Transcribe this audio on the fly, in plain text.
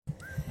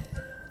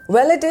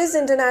Well, it is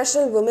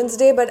International Women's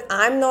Day, but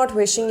I'm not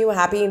wishing you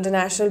happy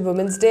International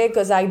Women's Day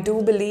because I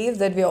do believe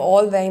that we are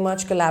all very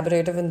much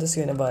collaborative in this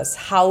universe.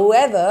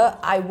 However,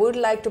 I would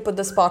like to put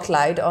the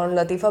spotlight on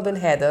Latifa bin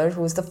Haider,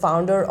 who is the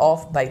founder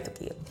of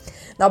Baituki.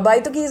 Now,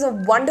 Baituki is a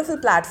wonderful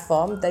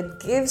platform that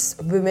gives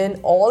women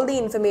all the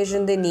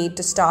information they need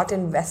to start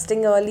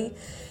investing early,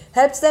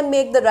 helps them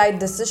make the right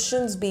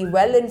decisions, be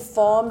well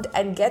informed,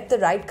 and get the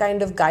right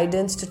kind of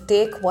guidance to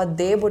take what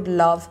they would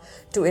love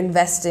to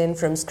invest in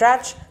from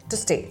scratch to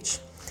stage.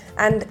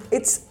 And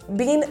it's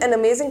been an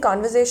amazing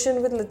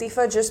conversation with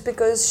Latifa just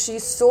because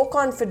she's so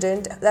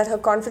confident that her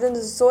confidence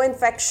is so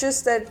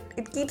infectious that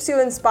it keeps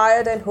you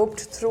inspired and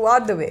hooked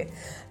throughout the way.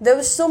 There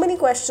were so many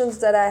questions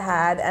that I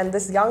had, and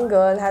this young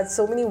girl had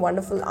so many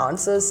wonderful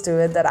answers to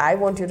it that I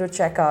want you to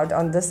check out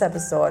on this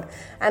episode.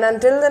 And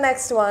until the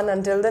next one,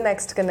 until the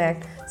next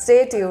connect,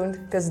 stay tuned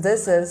because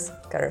this is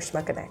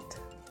Karishma Connect.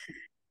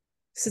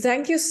 So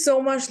thank you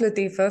so much,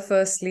 Latifa,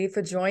 firstly,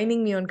 for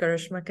joining me on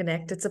Karishma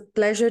Connect. It's a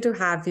pleasure to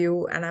have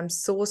you, and I'm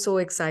so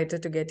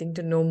excited to getting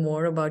to know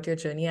more about your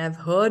journey. I've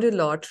heard a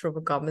lot from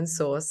a common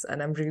source,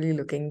 and I'm really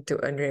looking to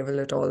unravel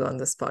it all on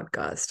this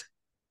podcast.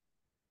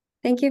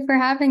 Thank you for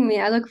having me.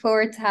 I look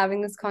forward to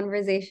having this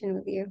conversation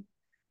with you.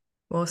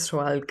 Most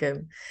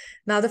welcome.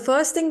 Now, the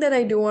first thing that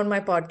I do on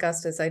my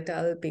podcast is I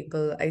tell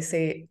people, I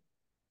say,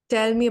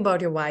 tell me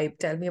about your vibe,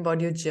 tell me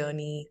about your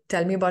journey,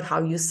 tell me about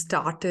how you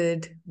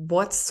started,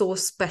 what's so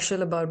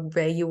special about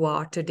where you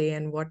are today,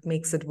 and what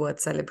makes it worth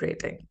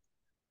celebrating.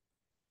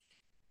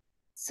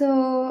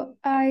 So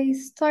I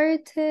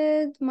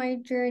started my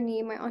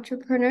journey, my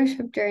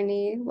entrepreneurship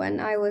journey, when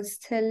I was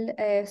still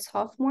a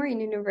sophomore in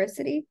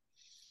university.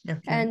 Okay.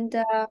 And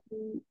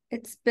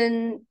it's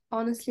been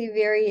honestly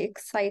very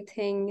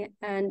exciting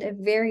and a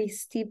very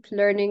steep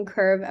learning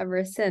curve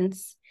ever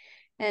since.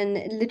 And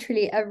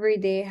literally every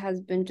day has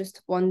been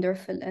just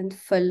wonderful and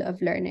full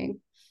of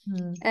learning.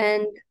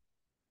 And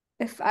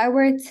if I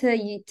were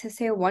to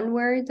say one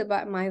word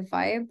about my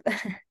vibe,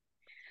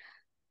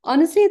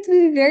 honestly, it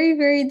would be very,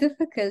 very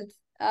difficult.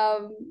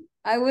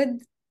 I would,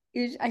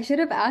 I should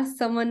have asked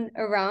someone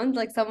around,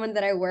 like someone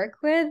that I work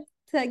with,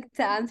 to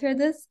answer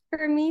this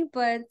for me.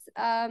 But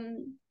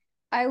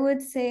I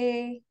would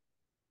say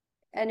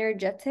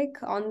energetic,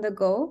 on the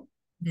go.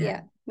 Yeah.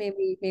 Yeah,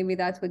 maybe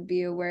that would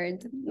be a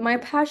word. My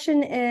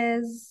passion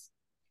is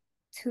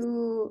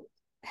to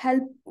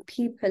help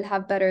people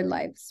have better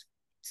lives.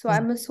 So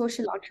I'm a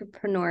social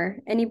entrepreneur.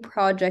 Any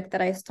project that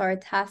I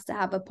start has to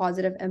have a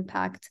positive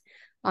impact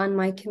on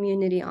my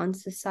community, on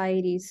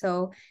society.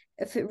 So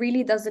if it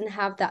really doesn't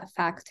have that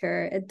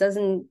factor, it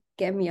doesn't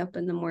get me up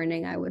in the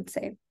morning, I would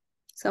say.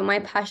 So my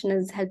passion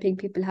is helping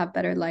people have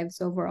better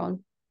lives overall.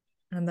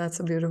 And that's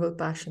a beautiful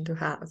passion to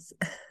have.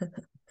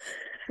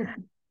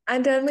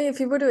 And tell me, if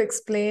you were to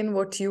explain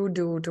what you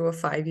do to a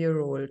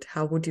 5-year-old,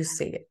 how would you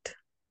say it?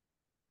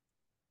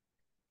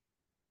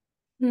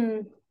 Hmm.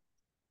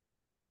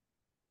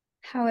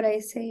 How would I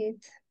say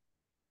it?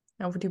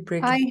 How would you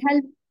break it? I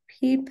help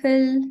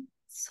people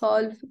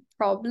solve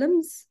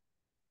problems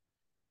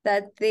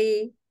that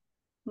they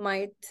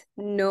might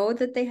know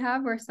that they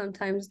have or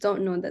sometimes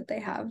don't know that they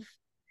have.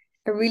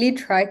 I really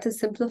try to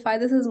simplify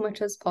this as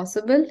much as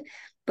possible,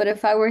 but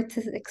if I were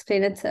to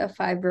explain it to a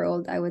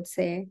 5-year-old, I would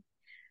say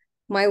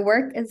my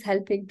work is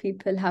helping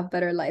people have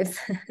better lives.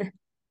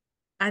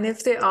 And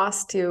if they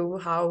asked you,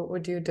 how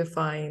would you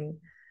define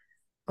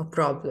a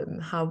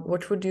problem?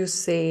 What would you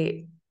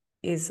say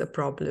is a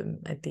problem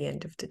at the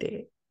end of the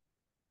day?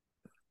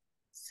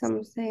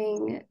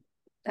 Something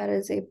that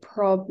is a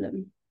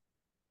problem.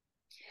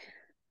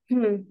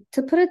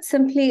 To put it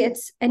simply,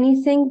 it's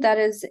anything that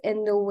is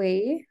in the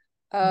way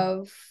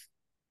of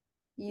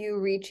you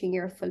reaching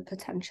your full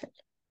potential.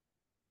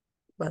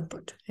 Well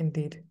put,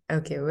 indeed.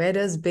 Okay, where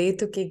does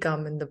Betuki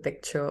come in the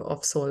picture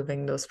of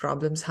solving those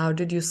problems? How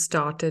did you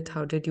start it?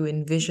 How did you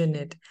envision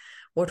it?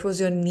 What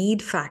was your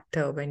need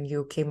factor when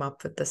you came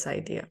up with this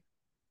idea?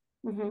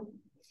 Mm-hmm.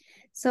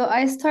 So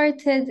I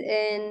started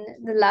in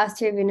the last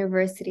year of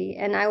university,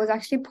 and I was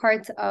actually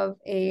part of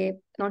an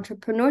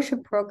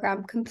entrepreneurship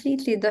program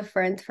completely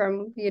different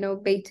from,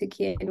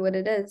 Beituki and what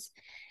it is.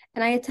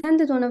 And I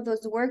attended one of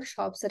those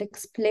workshops that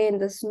explained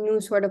this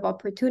new sort of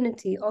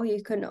opportunity. Oh,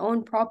 you can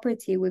own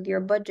property with your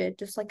budget,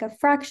 just like a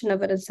fraction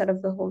of it instead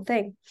of the whole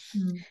thing.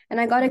 Mm,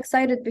 And I got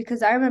excited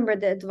because I remember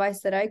the advice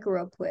that I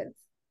grew up with,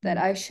 that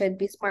mm, I should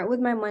be smart with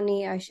my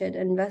money, I should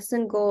invest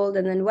in gold,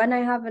 and then when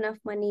I have enough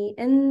money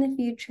in the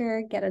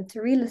future, get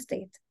into real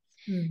estate.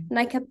 mm, And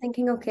I kept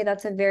thinking, okay,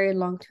 that's a very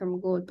long-term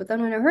goal. But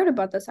then when I heard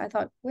about this, I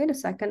thought, wait a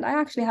second, I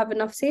actually have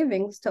enough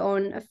savings to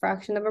own a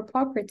fraction of a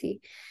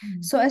property.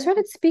 mm. So I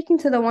started speaking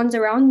to the ones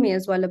around me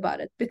as well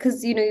about it.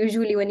 Because,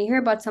 usually when you hear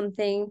about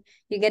something,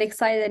 you get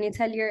excited and you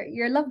tell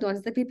your loved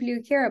ones, the people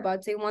you care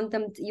about. So you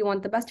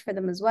want the best for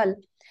them as well.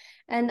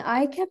 And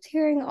I kept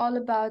hearing all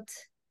about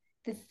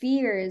the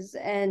fears,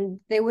 and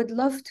they would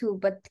love to,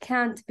 but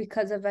can't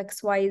because of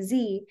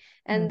XYZ.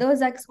 And Mm.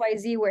 those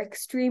XYZ were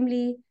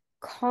extremely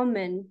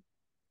common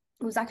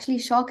it was actually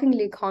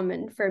shockingly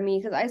common for me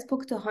because I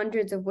spoke to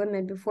hundreds of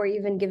women before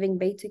even giving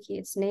Beituki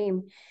its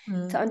name to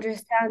Mm,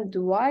 understand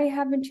why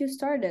haven't you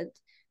started? mm,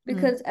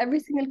 Because every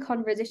single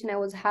conversation I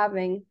was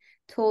having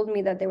told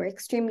me that they were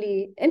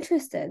extremely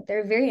interested.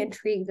 They're very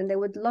intrigued and they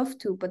would love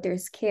to, but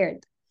they're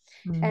scared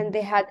mm. and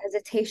they had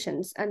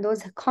hesitations. And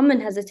those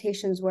common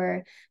hesitations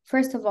were,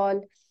 first of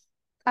all,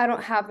 I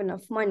don't have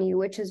enough money,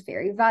 which is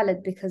very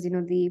valid because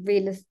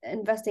the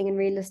investing in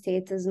real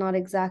estate is not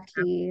Yeah,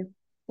 exactly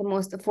the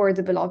most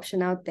affordable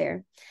option out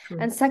there. true.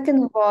 And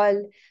second of all,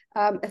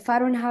 if I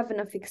don't have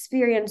enough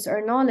experience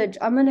or knowledge,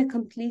 I'm gonna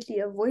completely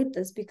avoid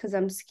this because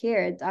I'm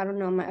scared. I don't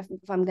know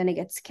if I'm gonna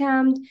get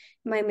scammed.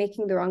 Am I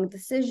making the wrong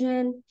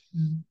decision?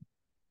 Mm.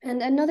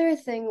 And another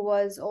thing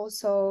was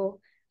also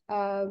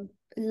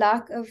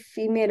lack of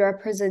female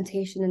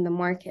representation in the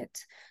market.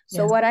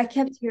 So Yes. what I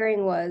kept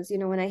hearing was,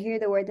 when I hear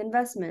the word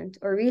investment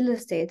or real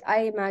estate, I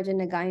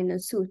imagine a guy in a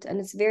suit, and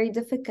it's very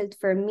difficult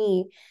for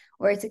me,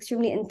 or it's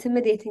extremely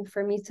intimidating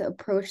for me to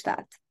approach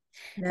that.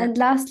 Yeah. And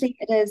lastly,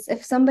 it is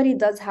if somebody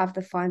does have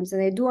the funds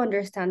and they do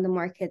understand the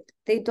market,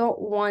 they don't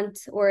want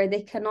or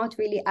they cannot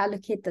really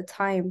allocate the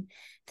time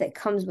that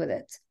comes with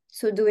it.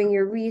 So doing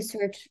your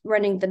research,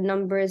 running the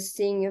numbers,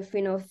 seeing if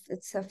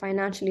it's a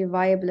financially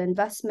viable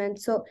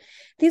investment. So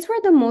these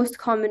were the most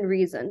common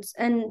reasons.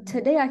 And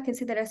today I can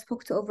say that I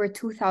spoke to over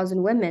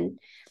 2,000 women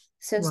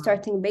since Wow.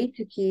 starting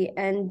Beituki,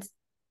 and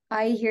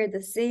I hear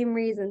the same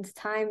reasons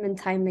time and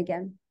time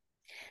again.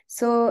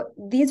 So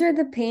these are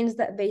the pains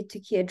that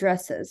Beituki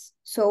addresses.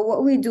 So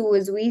what we do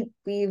is we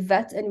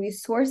vet and we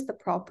source the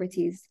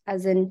properties,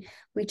 as in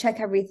we check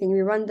everything, we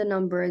run the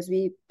numbers,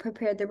 we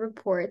prepare the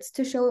reports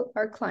to show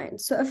our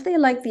clients. So if they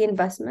like the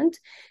investment,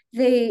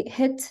 they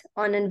hit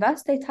on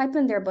invest, they type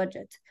in their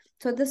budget.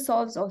 So this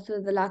solves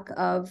also the lack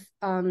of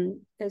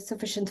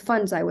sufficient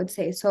funds, I would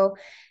say. So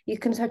you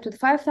can start with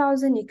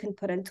 5,000, you can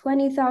put in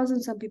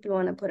 20,000. Some people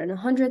want to put in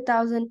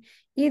 100,000.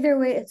 Either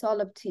way, it's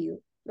all up to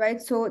you,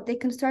 right? So they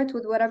can start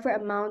with whatever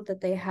amount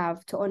that they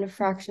have to own a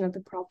fraction of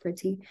the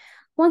property.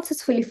 Once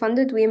it's fully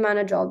funded, we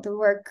manage all the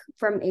work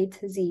from A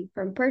to Z,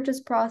 from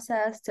purchase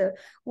process to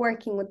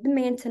working with the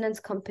maintenance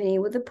company,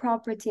 with the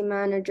property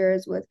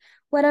managers, with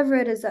whatever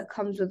it is that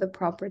comes with the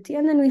property.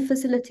 And then we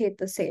facilitate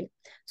the sale.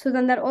 So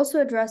then that also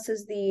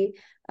addresses the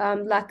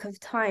lack of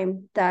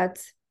time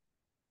that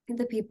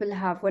the people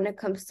have when it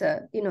comes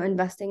to,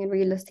 investing in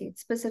real estate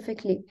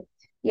specifically.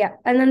 Yeah.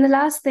 And then the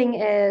last thing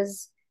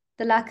is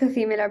the lack of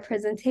female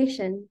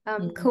representation.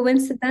 Mm,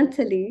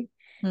 Coincidentally,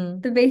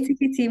 mm. the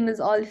Basically team is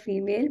all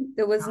female.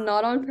 It was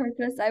not on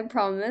purpose, I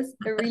promise.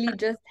 It really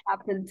just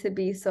happened to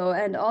be so.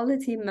 And all the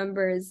team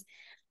members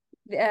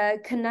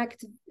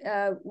connect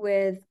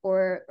with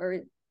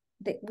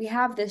we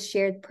have this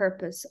shared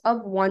purpose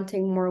of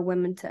wanting more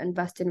women to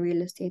invest in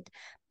real estate,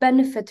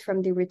 benefit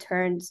from the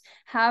returns,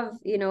 have,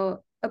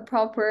 a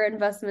proper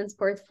investments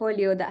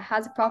portfolio that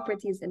has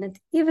properties in it,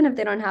 even if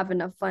they don't have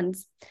enough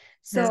funds.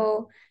 Yeah.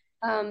 So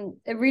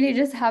it really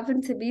just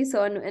happened to be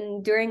so.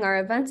 And during our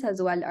events as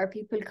well, our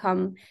people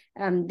come,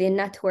 they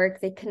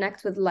network, they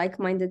connect with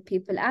like-minded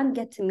people and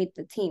get to meet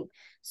the team.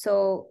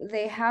 So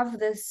they have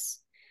this,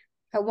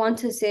 I want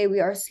to say we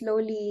are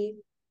slowly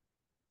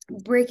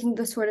breaking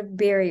the sort of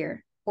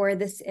barrier or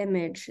this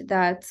image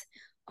that,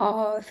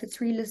 oh, if it's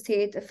real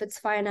estate, if it's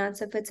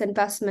finance, if it's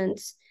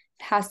investments,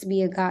 it has to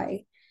be a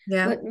guy.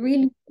 Yeah. But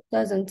really it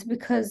doesn't,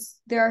 because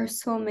there are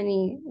so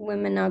many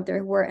women out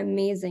there who are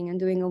amazing and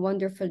doing a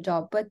wonderful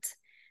job, but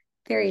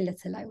very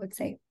little, I would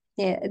say.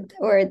 Yeah,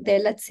 or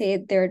let's say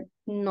they're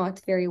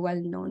not very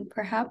well known,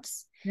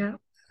 perhaps. Yeah.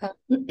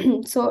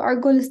 So our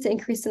goal is to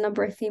increase the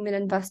number of female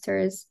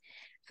investors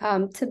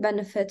to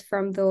benefit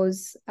from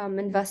those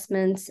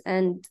investments.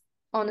 And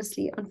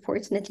honestly,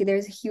 unfortunately,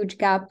 there's a huge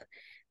gap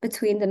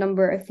between the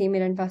number of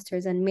female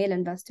investors and male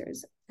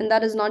investors. And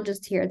that is not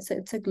just here,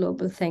 it's a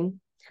global thing.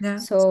 Yeah.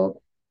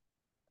 So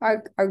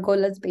our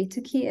goal as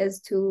Beituki is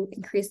to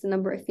increase the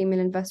number of female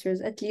investors,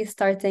 at least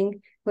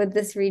starting with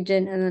this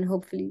region and then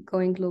hopefully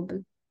going global.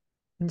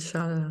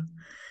 Inshallah.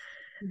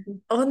 Mhm.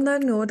 On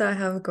that note, I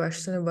have a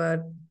question about,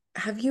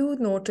 have you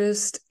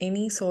noticed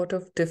any sort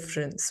of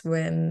difference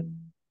with,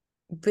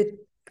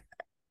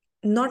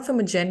 not from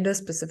a gender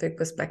specific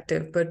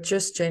perspective, but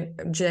just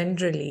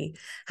generally,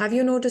 have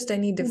you noticed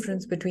any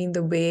difference between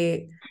the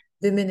way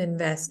women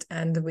invest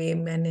and the way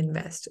men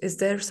invest? Is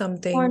there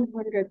something?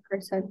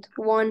 100%.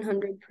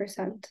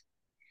 100%.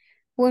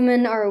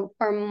 Women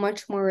are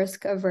much more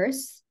risk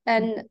averse,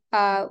 and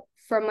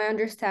from my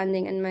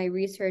understanding and my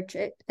research,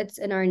 it's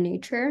in our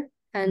nature.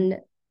 And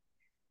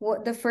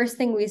what the first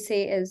thing we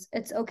say is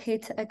it's okay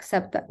to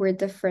accept that we're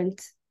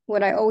different.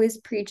 What I always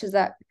preach is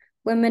that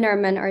women or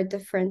men are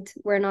different.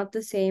 We're not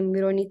the same. We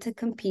don't need to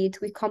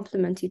compete. We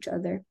complement each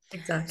other.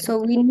 Exactly. So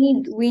we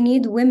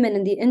need women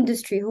in the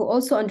industry who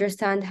also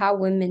understand how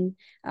women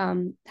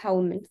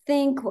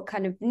think, what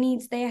kind of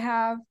needs they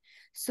have.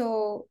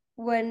 So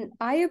when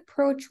I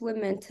approach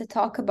women to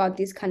talk about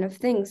these kind of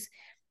things,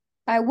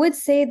 I would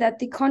say that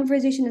the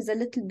conversation is a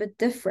little bit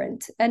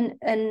different, and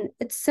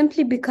it's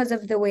simply because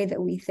of the way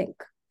that we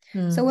think.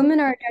 So Hmm. women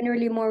are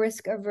generally more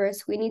risk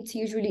averse. We need to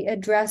usually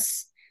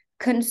address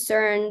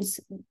concerns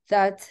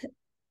that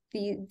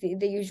they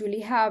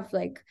usually have,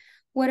 like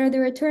what are the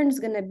returns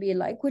going to be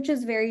like, which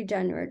is very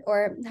general,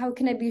 or how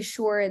can I be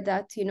sure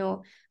that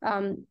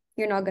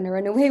you're not going to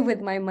run away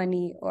with my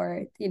money,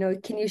 or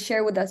can you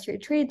share with us your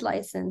trade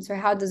license, or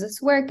how does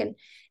this work,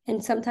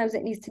 and sometimes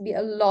it needs to be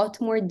a lot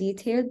more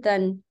detailed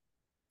than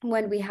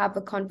when we have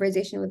a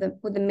conversation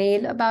with a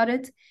male about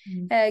it,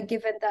 Hmm.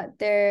 given that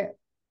they're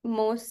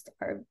most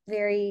are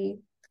very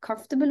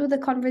comfortable with the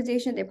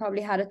conversation. They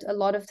probably had it a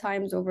lot of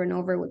times over and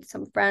over with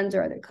some friends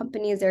or other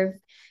companies. They're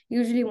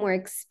usually more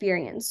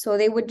experienced. So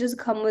they would just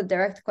come with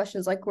direct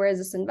questions like, where is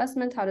this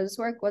investment? How does this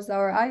work? What's the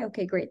ROI?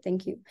 Okay, great,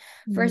 thank you.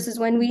 Hmm. Versus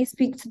when we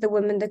speak to the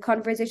women, the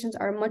conversations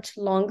are much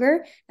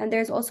longer, and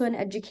there's also an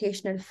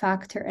educational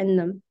factor in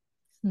them.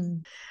 Hmm.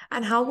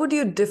 And how would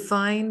you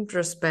define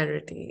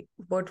prosperity?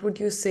 What would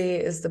you say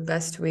is the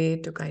best way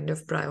to kind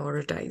of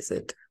prioritize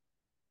it?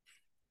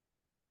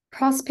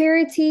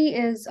 Prosperity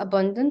is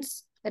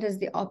abundance. It is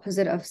the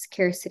opposite of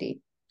scarcity.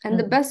 And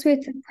the Hmm. best way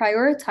to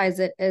prioritize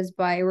it is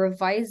by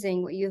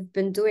revising what you've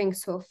been doing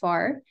so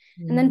far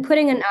and Hmm. then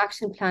putting an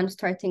action plan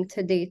starting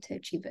today to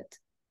achieve it.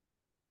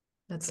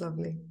 That's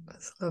lovely.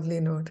 That's a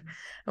lovely note.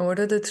 And what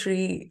are the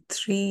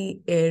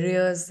three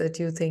areas that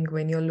you think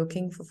when you're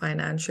looking for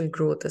financial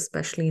growth,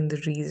 especially in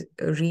the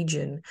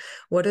region,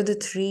 what are the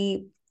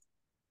three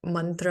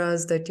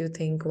mantras that you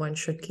think one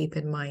should keep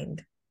in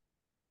mind?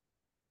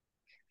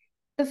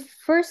 The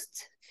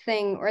first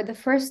thing or the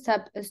first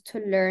step is to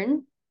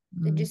learn.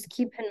 Mm. Just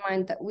keep in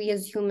mind that we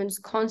as humans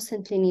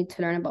constantly need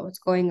to learn about what's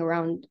going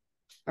around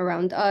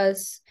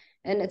us,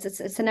 and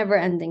it's a never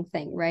ending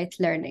thing, right?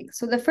 Learning.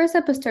 So the first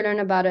step is to learn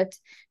about it,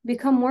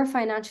 become more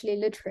financially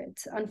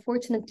literate.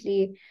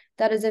 Unfortunately,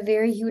 that is a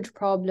very huge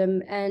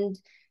problem, and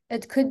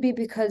it could be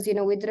because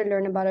we didn't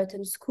learn about it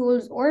in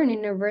schools or in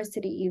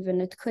university.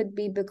 Even it could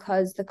be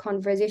because the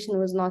conversation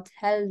was not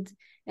held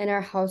in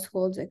our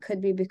households. It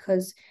could be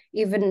because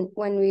even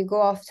when we go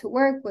off to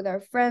work with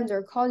our friends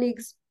or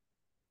colleagues,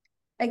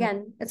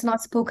 again, it's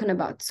not spoken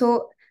about.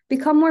 So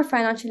become more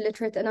financially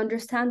literate and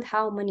understand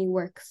how money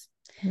works.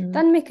 Mm.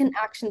 Then make an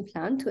action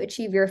plan to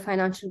achieve your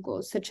financial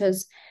goals, such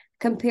as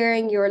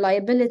comparing your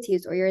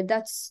liabilities or your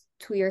debts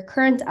to your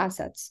current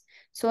assets.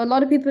 So a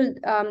lot of people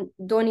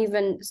don't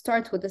even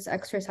start with this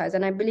exercise,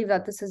 and I believe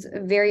that this is a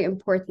very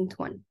important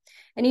one.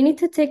 And you need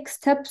to take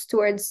steps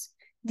towards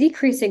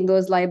decreasing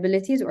those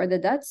liabilities or the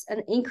debts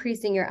and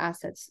increasing your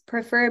assets,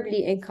 preferably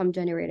income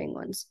generating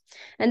ones.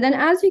 And then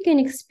as you gain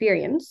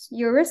experience,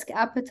 your risk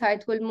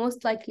appetite will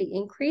most likely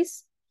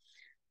increase.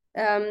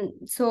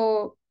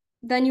 So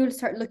then you'll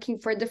start looking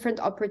for different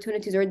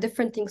opportunities or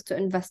different things to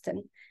invest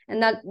in.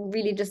 And that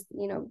really just,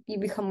 you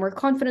become more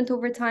confident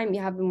over time.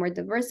 You have a more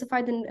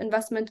diversified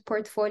investment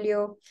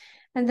portfolio.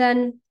 And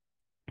then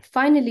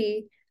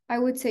finally, I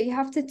would say you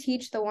have to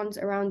teach the ones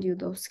around you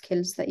those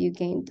skills that you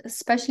gained,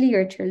 especially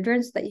your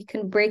children, so that you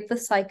can break the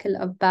cycle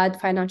of bad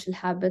financial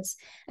habits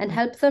and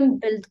help them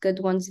build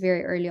good ones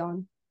very early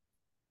on.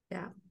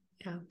 Yeah,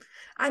 yeah.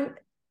 And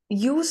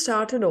you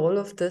started all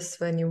of this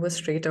when you were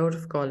straight out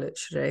of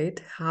college, right?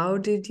 How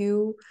did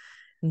you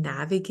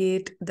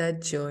navigate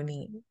that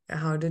journey?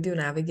 How did you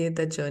navigate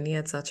that journey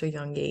at such a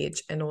young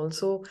age? And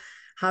also,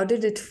 how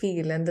did it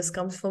feel? And this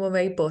comes from a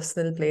very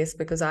personal place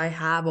because I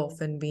have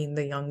often been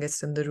the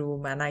youngest in the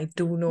room, and I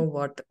do know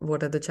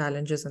what are the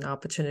challenges and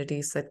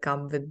opportunities that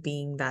come with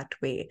being that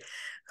way.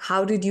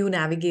 How did you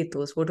navigate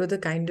those? What were the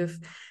kind of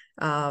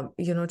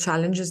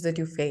challenges that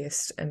you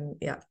faced? And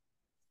yeah.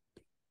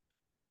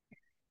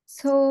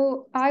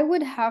 So I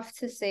would have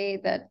to say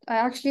that I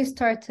actually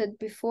started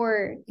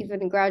before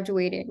even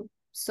graduating.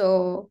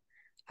 So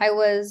I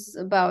was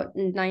about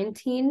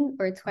 19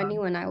 or 20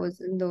 when I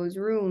was in those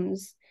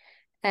rooms,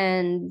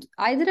 and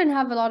I didn't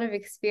have a lot of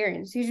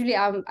experience. Usually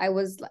I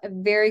was a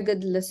very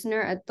good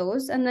listener at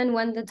those. And then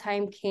when the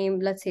time came,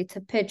 let's say to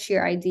pitch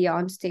your idea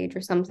on stage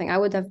or something, I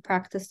would have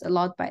practiced a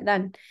lot by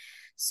then.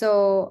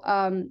 So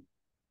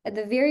at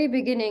the very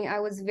beginning, I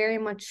was very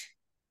much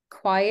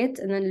quiet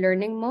and in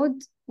learning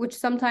mode, which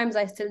sometimes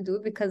I still do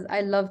because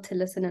I love to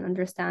listen and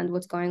understand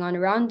what's going on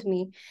around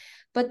me.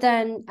 But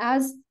then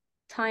as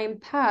time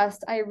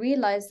passed, I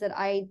realized that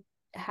I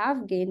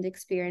have gained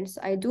experience.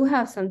 I do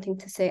have something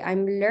to say.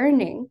 I'm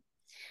learning.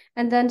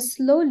 And then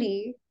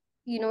slowly,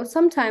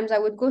 sometimes I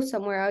would go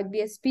somewhere, I would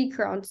be a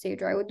speaker on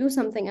stage, or I would do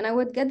something, and I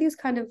would get these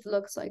kind of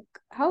looks like,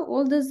 how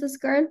old is this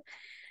girl?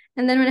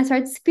 And then when I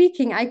start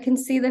speaking, I can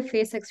see the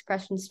face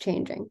expressions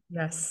changing.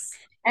 Yes.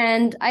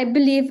 And I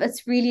believe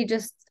it's really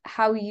just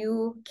how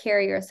you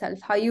carry yourself,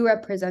 how you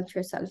represent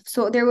yourself.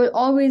 So there will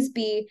always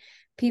be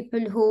people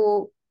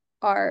who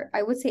are,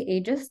 I would say,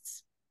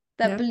 ageists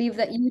that Yeah. believe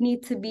that you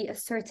need to be a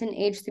certain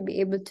age to be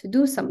able to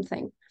do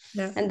something.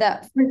 Yeah. And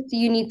that first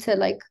you need to,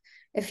 like,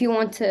 if you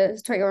want to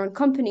start your own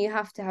company, you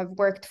have to have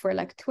worked for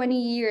like 20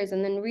 years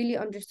and then really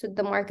understood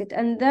the market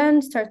and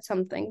then start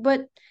something.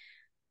 But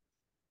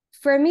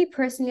for me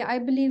personally, I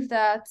believe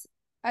that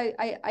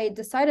I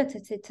decided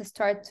to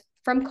start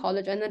from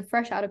college and then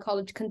fresh out of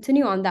college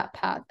continue on that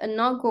path and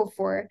not go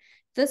for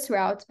this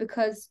route,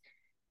 because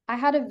I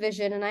had a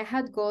vision and I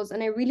had goals,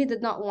 and I really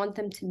did not want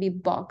them to be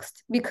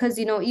boxed, because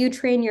you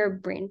train your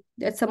brain.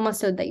 It's a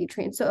muscle that you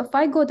train. So if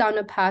I go down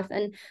a path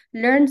and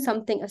learn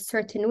something a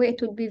certain way,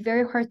 it would be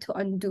very hard to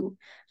undo,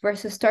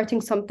 versus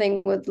starting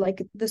something with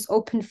like this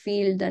open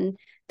field and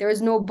there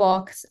is no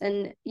box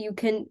and you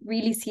can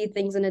really see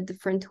things in a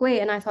different way.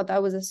 And I thought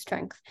that was a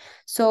strength.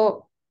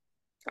 So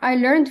I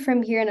learned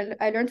from here and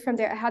I learned from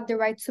there. I had the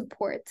right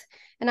support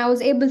and I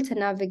was able to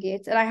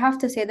navigate. And I have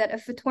to say that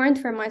if it weren't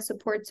for my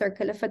support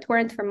circle, if it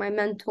weren't for my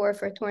mentor,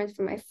 if it weren't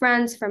for my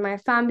friends, for my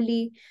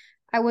family,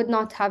 I would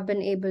not have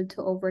been able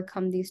to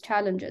overcome these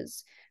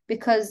challenges,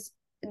 because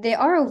they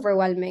are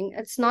overwhelming.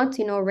 It's not,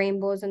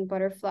 rainbows and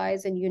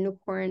butterflies and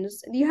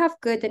unicorns. You have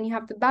good and you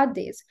have the bad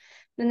days.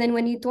 And then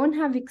when you don't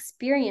have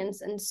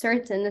experience in a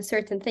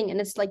certain thing, and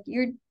it's like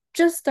you're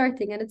just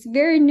starting and it's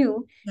very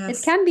new, it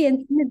Yes. can be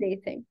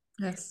intimidating.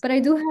 Yes. But I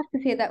do have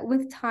to say that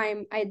with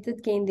time, I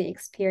did gain the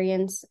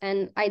experience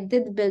and I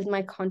did build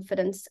my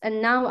confidence.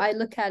 And now I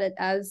look at it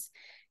as,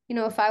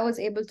 if I was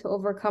able to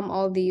overcome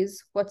all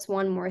these, what's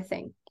one more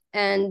thing?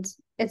 And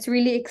it's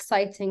really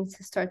exciting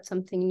to start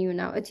something new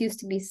now. It used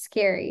to be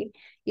scary,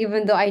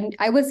 even though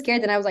I was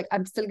scared and I was like,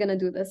 I'm still gonna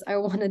do this. I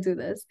want to do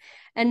this.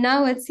 And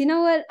now it's, you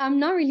know what? I'm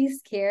not really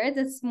scared.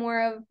 It's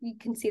more of, you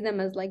can see them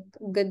as like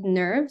good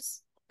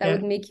nerves that Yeah.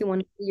 would make you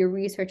want to do your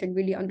research and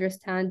really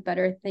understand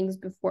better things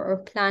before, or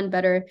plan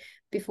better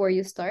before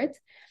you start.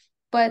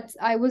 But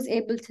I was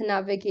able to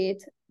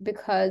navigate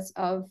because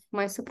of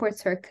my support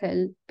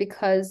circle,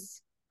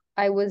 because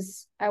I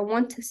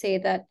want to say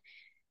that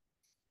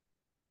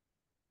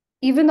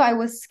even though I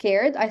was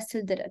scared, I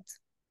still did it.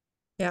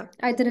 Yeah.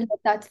 I didn't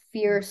let that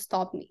fear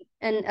stop me.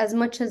 And as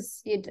much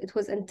as it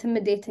was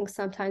intimidating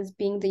sometimes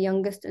being the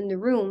youngest in the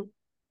room,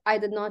 I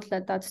did not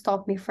let that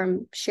stop me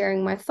from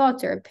sharing my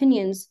thoughts or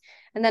opinions.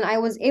 And then I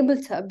was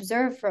able to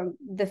observe from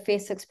the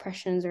face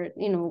expressions, or,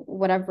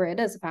 whatever it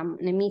is, if I'm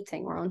in a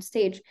meeting or on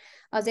stage,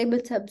 I was able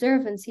to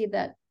observe and see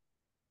that,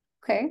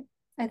 okay,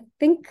 I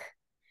think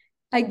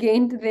I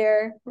gained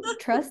their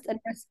trust and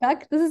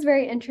respect. This is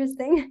very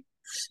interesting.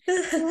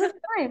 It was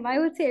time. I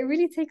would say it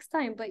really takes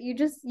time, but you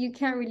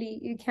can't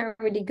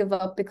really give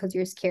up because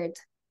you're scared.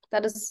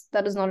 That is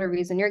not a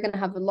reason. You're gonna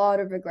have a lot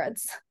of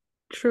regrets.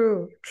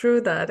 True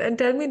that. And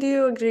tell me, do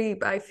you agree?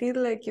 I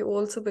feel like you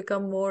also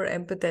become more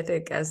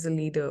empathetic as a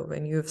leader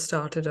when you've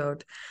started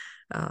out.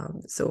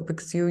 So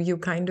because you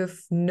kind of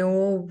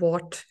know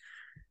what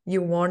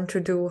you want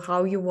to do,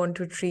 how you want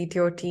to treat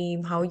your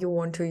team, how you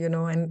want to,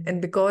 and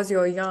because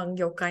you're young,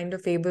 you're kind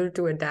of able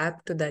to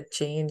adapt to that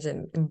change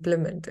and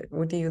implement it.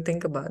 What do you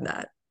think about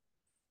that?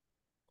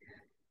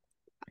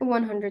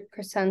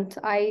 100%.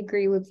 I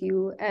agree with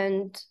you.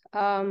 And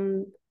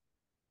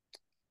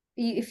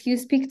if you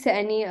speak to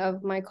any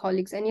of my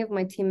colleagues, any of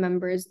my team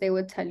members, they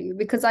would tell you,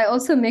 because I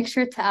also make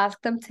sure to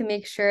ask them to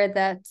make sure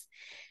that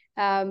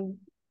um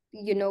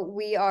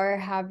we are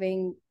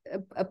having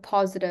a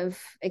positive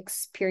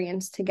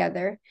experience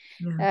together,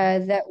 Yeah.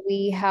 that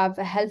we have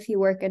a healthy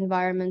work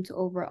environment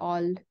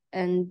overall,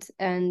 and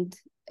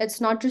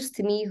it's not just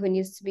me who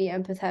needs to be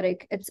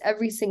empathetic, it's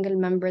every single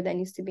member that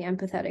needs to be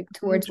empathetic Very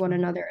towards one true.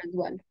 another as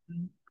well.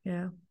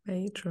 Yeah,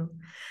 very true.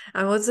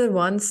 And what's the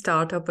one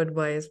startup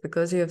advice?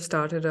 Because you have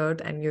started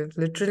out and you've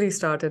literally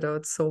started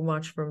out so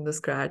much from the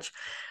scratch.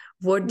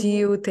 What do Mhm.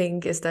 you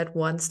think is that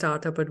one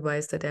startup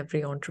advice that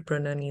every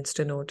entrepreneur needs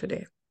to know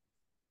today?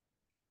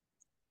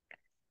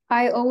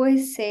 I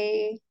always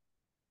say,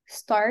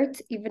 start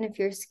even if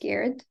you're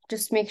scared.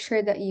 Just make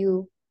sure that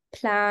you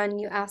plan,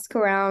 you ask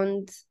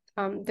around.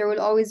 There will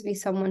always be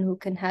someone who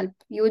can help.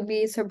 You would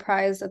be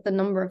surprised at the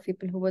number of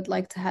people who would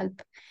like to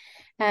help.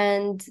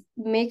 And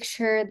make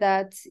sure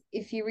that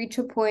if you reach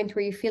a point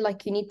where you feel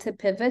like you need to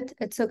pivot,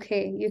 it's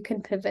okay. You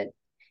can pivot.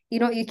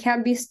 You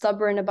can't be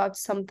stubborn about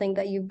something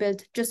that you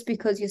built just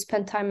because you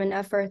spent time and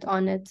effort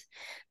on it.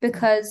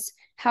 Because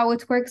how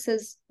it works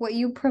is, what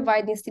you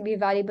provide needs to be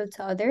valuable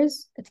to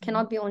others. It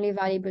cannot be only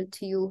valuable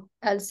to you,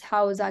 else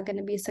how is that going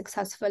to be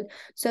successful?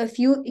 So if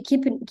you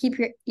keep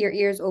your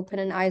ears open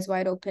and eyes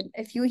wide open,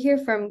 if you hear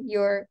from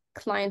your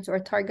clients or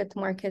target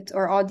market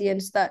or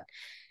audience that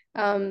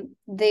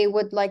they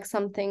would like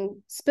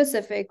something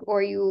specific,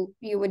 or you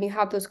when you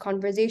have those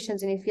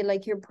conversations and you feel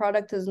like your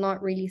product is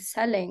not really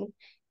selling,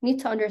 you need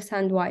to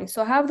understand why.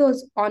 So have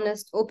those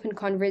honest, open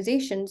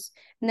conversations,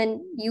 and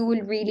then you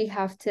will really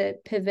have to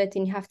pivot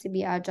and you have to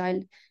be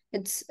agile.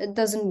 It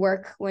doesn't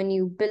work when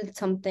you build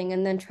something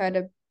and then try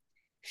to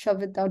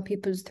shove it down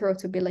people's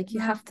throats to be like, you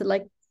Yeah. have to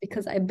like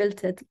because I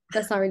built it.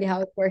 That's not really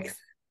how it works.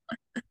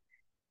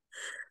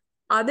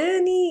 Are there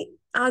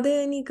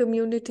any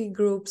community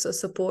groups or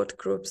support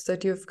groups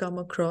that you've come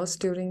across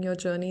during your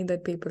journey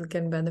that people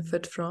can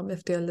benefit from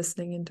if they're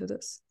listening into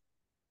this?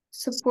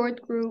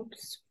 Support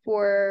groups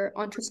for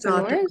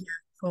Startup entrepreneurs.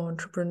 for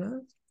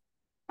entrepreneurs?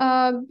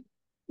 Um,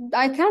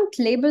 I can't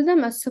label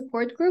them as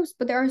support groups,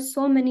 but there are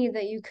so many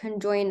that you can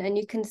join, and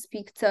you can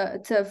speak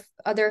to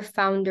other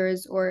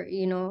founders or,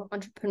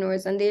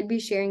 entrepreneurs, and they'll be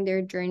sharing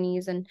their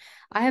journeys. And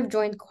I have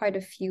joined quite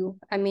a few.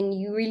 I mean,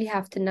 you really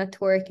have to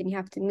network and you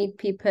have to meet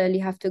people,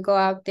 you have to go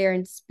out there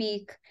and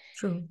speak.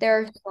 True. There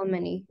are so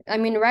many. I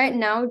mean, right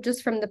now,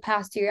 just from the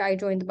past year, I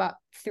joined about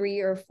 3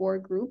 or 4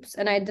 groups,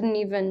 and I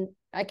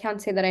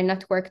can't say that I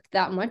networked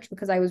that much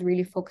because I was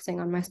really focusing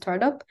on my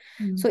startup.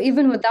 Mm. So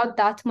even without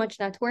that much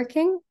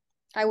networking,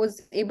 I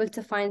was able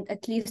to find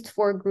at least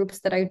 4 groups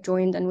that I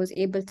joined, and was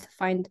able to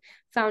find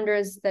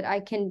founders that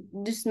I can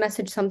just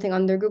message something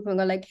on their group and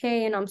go like,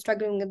 hey, I'm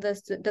struggling with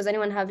this. Does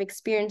anyone have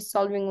experience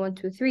solving 1,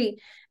 2, 3?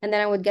 And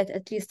then I would get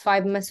at least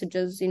 5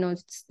 messages,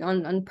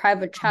 on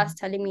private chats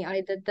telling me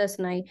I did this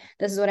and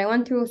this is what I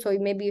went through. So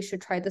maybe you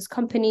should try this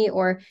company,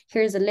 or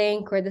here's a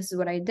link, or this is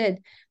what I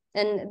did.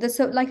 And this,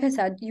 so like I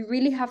said, you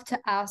really have to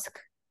ask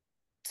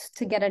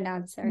to get an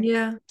answer.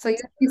 Yeah. So you'd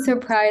be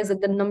surprised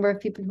at the number of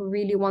people who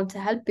really want to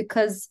help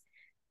because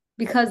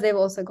they've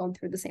also gone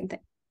through the same thing.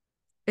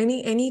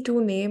 Any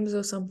two names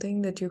or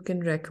something that you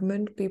can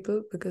recommend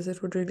people, because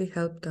it would really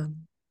help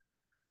them.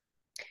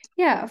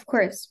 Yeah, of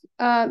course.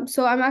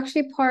 So I'm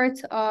actually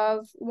part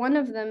of one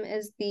of them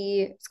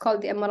it's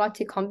called the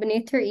Emirati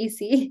Combinator,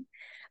 EC.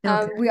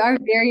 Okay. We are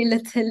very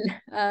little.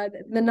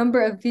 The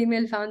number of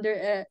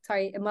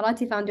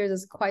Emirati founders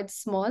is quite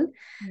small.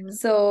 Mhm.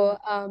 So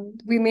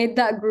we made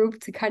that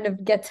group to kind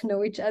of get to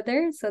know each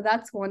other. So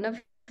that's one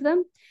of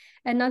them.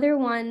 Another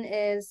one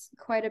is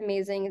quite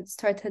amazing. It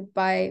started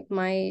by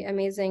my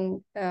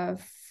amazing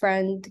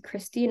friend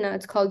Christina.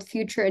 It's called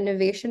Future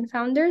Innovation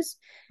Founders,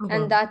 Oh,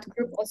 and wow. that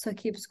group also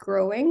keeps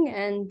growing.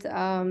 And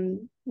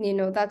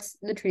that's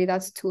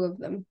 2 of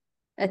them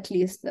at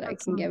least that I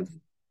That's can give.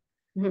 awesome.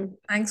 Mhm.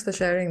 Thanks for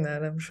sharing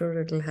that. I'm sure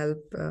it'll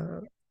help,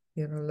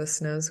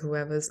 listeners,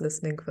 whoever's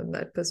listening from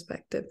that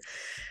perspective.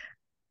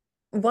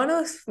 One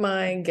of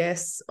my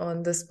guests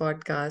on this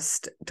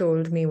podcast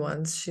told me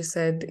once, she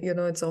said,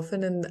 it's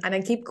often and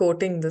I keep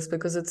quoting this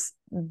because it's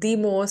the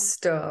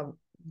most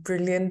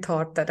brilliant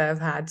thought that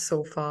I've had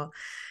so far.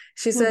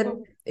 She said,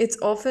 Mhm. it's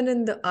often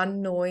in the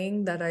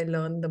unknowing that I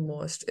learn the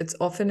most. It's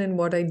often in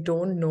what I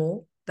don't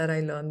know that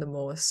I learn the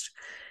most.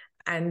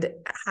 And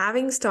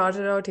having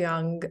started out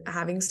young,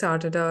 having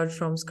started out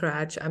from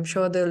scratch, I'm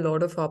sure there are a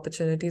lot of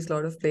opportunities, a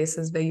lot of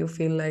places where you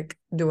feel like,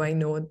 do I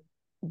know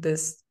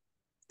this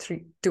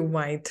to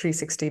my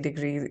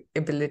 360-degree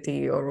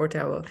ability or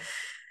whatever?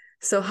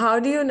 So how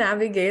do you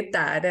navigate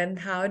that, and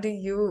how do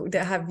you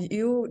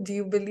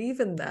believe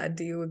in that?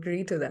 Do you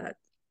agree to that?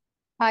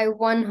 I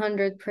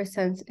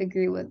 100%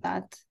 agree with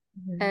that.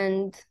 Mhm.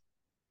 And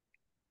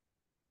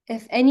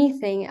if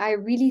anything, I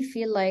really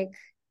feel like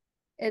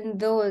in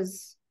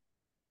those,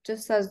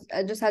 just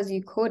as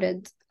you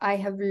quoted, I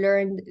have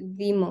learned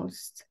the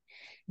most.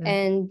 Yeah.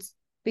 And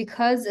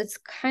because it's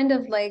kind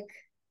of like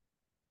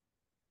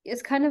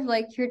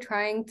you're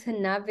trying to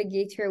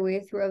navigate your way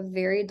through a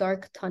very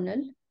dark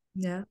tunnel.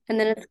 Yeah. And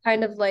then it's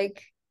kind of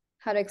like,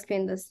 how to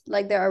explain this?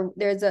 Like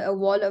there's a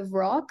wall of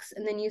rocks,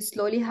 and then you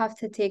slowly have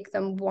to take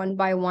them one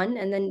by one,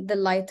 and then the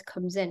light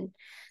comes in.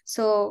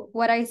 So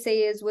what I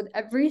say is, with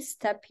every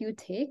step you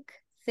take,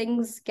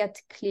 things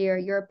get clear,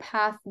 your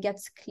path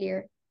gets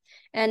clear.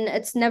 And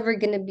it's never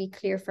going to be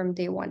clear from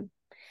day one.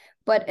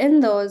 But in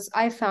those,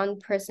 I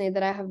found personally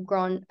that I have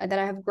grown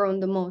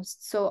the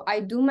most. So I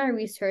do my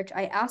research,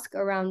 I ask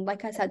around,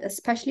 like I said,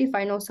 especially if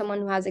I know someone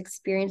who has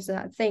experienced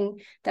that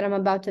thing that I'm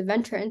about to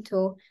venture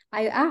into,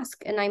 I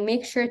ask and I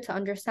make sure to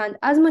understand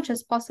as much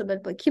as possible.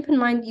 But keep in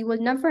mind, you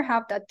will never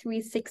have that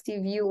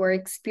 360 view or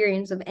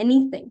experience of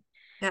anything.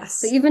 So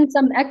Yes. even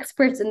some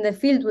experts in the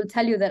field will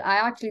tell you that I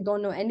actually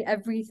don't know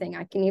everything.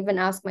 I can even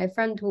ask my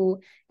friend who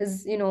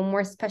is,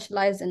 more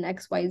specialized in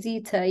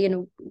XYZ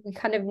to, we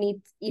kind of need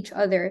each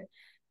other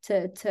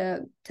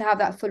to have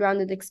that full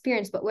rounded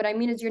experience. But what I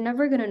mean is, you're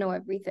never gonna know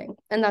everything,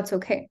 and that's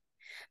okay.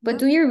 But Yeah.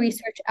 do your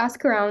research,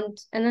 ask around,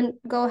 and then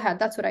go ahead.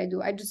 That's what I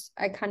do.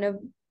 I kind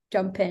of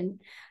jump in,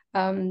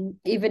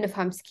 even if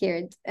I'm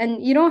scared.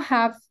 And you don't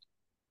have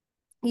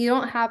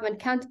and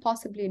can't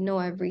possibly know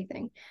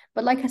everything.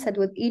 But like I said,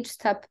 with each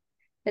step,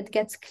 it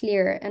gets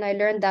clearer. And I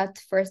learned that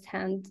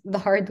firsthand the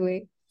hard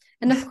way.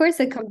 And of course,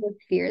 it comes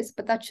with fears,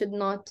 but that should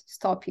not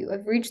stop you.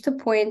 I've reached a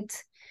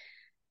point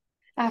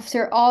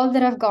after all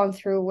that I've gone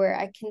through where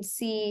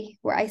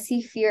I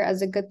see fear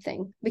as a good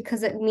thing,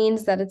 because it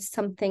means that it's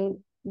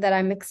something that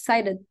I'm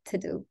excited to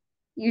do.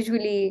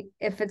 Usually,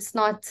 if it's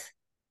not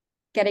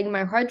getting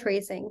my heart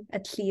racing,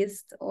 at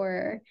least,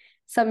 or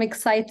some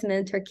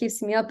excitement, or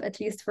keeps me up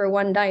at least for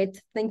one night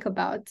to think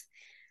about,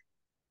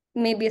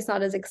 maybe it's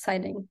not as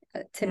exciting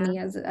to Yeah. me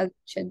as it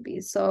should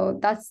be. So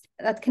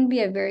that can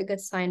be a very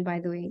good sign, by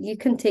the way. You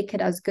can take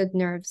it as good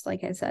nerves,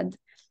 like I said.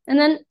 And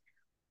then,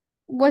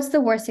 what's the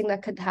worst thing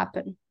that could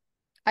happen?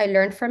 I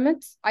learn from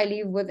it. I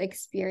leave with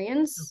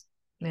experience.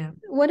 Yeah.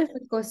 What if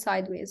it goes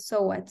sideways?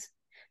 So what?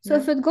 So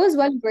Yeah. if it goes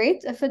well,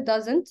 great. If it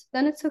doesn't,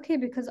 then it's okay,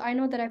 because I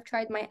know that I've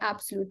tried my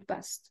absolute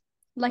best.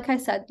 like I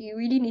said, you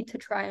really need to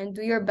try and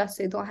do your best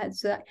so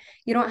that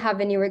you don't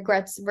have any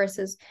regrets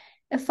versus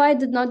if I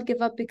did not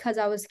give up because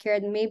I was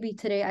scared, maybe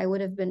today I would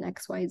have been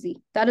XYZ.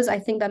 I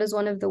think that is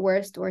one of the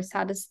worst or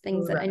saddest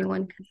things True that that.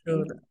 anyone can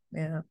True say. that.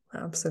 Yeah, I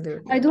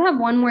absolutely. do have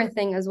one more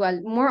thing as well.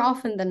 More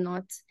often than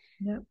not,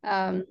 Yeah.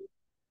 um,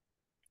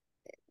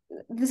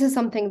 this is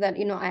something that,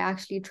 I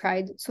actually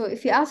tried. So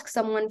if you ask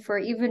someone for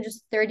even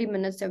just 30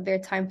 minutes of their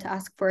time to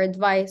ask for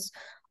advice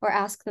or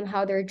ask them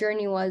how their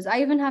journey was,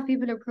 I even have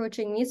people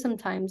approaching me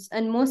sometimes,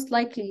 and most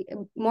likely,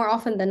 more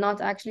often than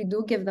not, I actually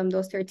do give them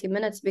those 30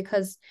 minutes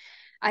because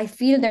I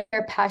feel their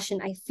passion.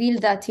 I feel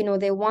that,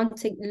 they want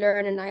to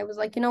learn. And I was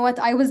like, you know what?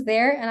 I was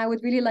there and I would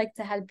really like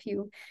to help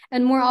you.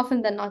 And more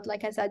often than not,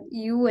 like I said,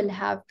 you will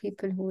have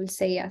people who will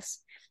say yes.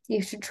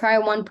 You should try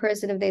one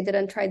person. If they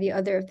didn't try the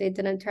other, if they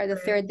didn't try the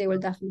third, they will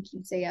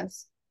definitely say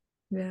yes.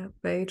 Yeah,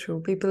 very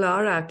true. People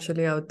are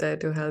actually out there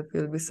to help.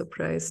 You'll be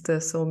surprised.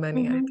 There's so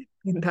many. I Mm-hmm. think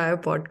the entire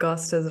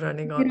podcast is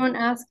running If you on. don't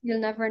ask, you'll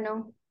never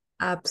know.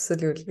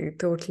 Absolutely,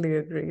 totally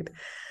agreed.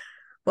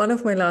 One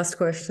of my last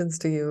questions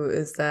to you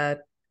is that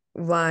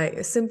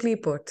why, simply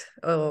put,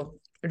 a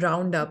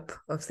roundup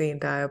of the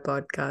entire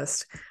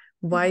podcast,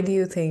 why do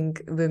you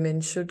think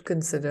women should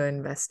consider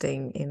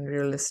investing in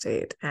real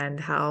estate and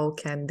how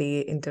can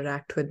they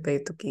interact with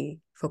Betuki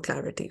for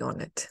clarity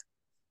on it?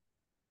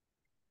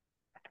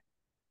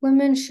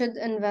 Women should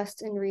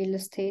invest in real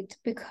estate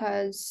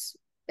because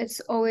it's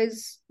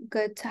always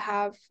good to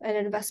have an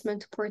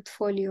investment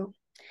portfolio.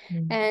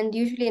 Mm, And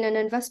usually in an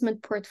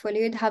investment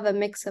portfolio, you'd have a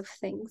mix of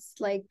things,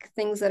 like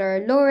things that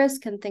are low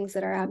risk and things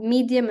that are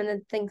medium and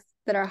then things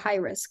that are high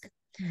risk.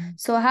 mm,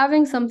 So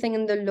having something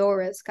in the low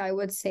risk, I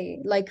would say,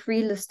 like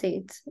real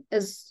estate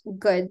is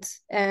good.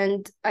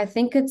 And I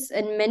think it's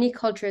in many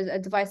cultures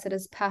advice that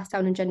is passed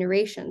down in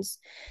generations.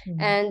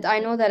 mm, And I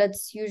know that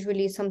it's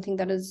usually something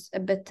that is a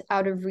bit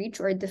out of reach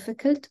or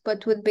difficult,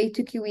 but with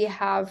Beituki, we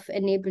have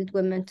enabled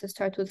women to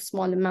start with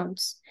small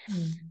amounts.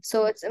 mm,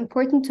 So it's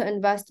important to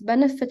invest,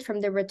 benefit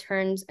from the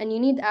returns, and you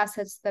need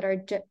assets that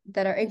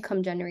are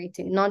income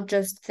generating, not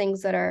just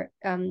things that are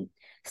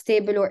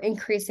stable or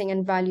increasing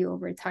in value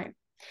over time.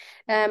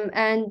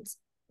 And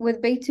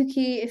with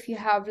Beituki, if you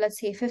have, let's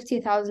say,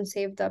 50,000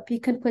 saved up, you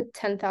can put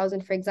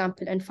 10,000, for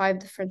example, in five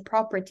different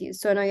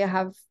properties. So now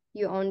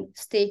you own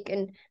stake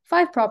in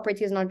five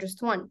properties, not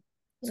just one.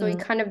 So you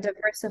mm. kind of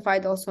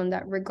diversified also in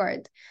that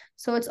regard.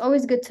 So it's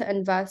always good to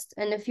invest.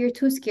 And if you're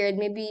too scared,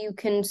 maybe you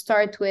can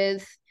start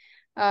with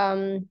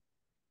um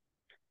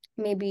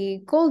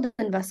maybe gold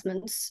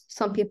investments.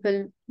 Some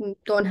people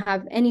don't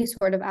have any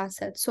sort of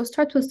assets. So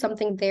start with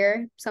something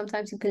there.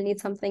 Sometimes people need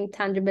something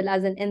tangible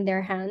as in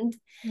their hand.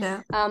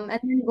 Yeah. And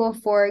then go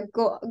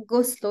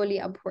slowly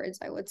upwards,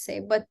 I would say.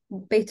 But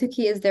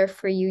Beituki is there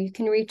for you. You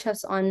can reach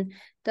us on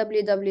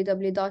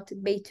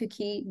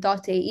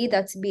www.beituki.ae.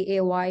 That's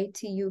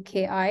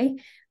BAYTUKI.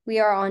 We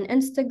are on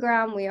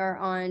Instagram, we are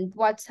on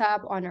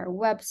WhatsApp, on our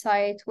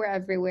website, we're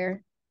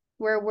everywhere.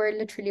 We're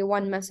literally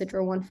one message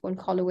or one phone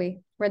call away.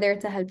 We're there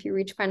to help you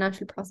reach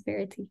financial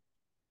prosperity.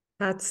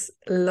 That's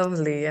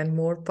lovely and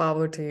more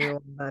power to you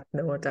on that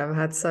note. I've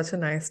had such a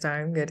nice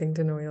time getting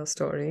to know your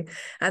story.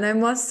 And I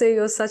must say,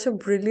 you're such a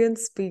brilliant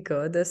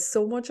speaker. There's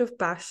so much of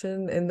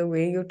passion in the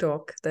way you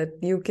talk that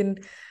you can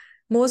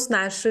most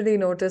naturally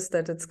notice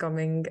that it's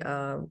coming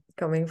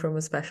from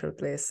a special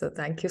place. So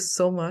thank you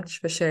so much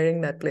for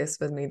sharing that place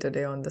with me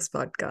today on this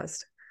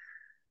podcast.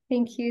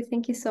 Thank you.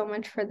 Thank you so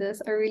much for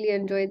this. I really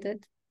enjoyed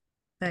it.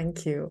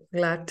 Thank you.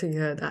 Glad to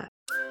hear that.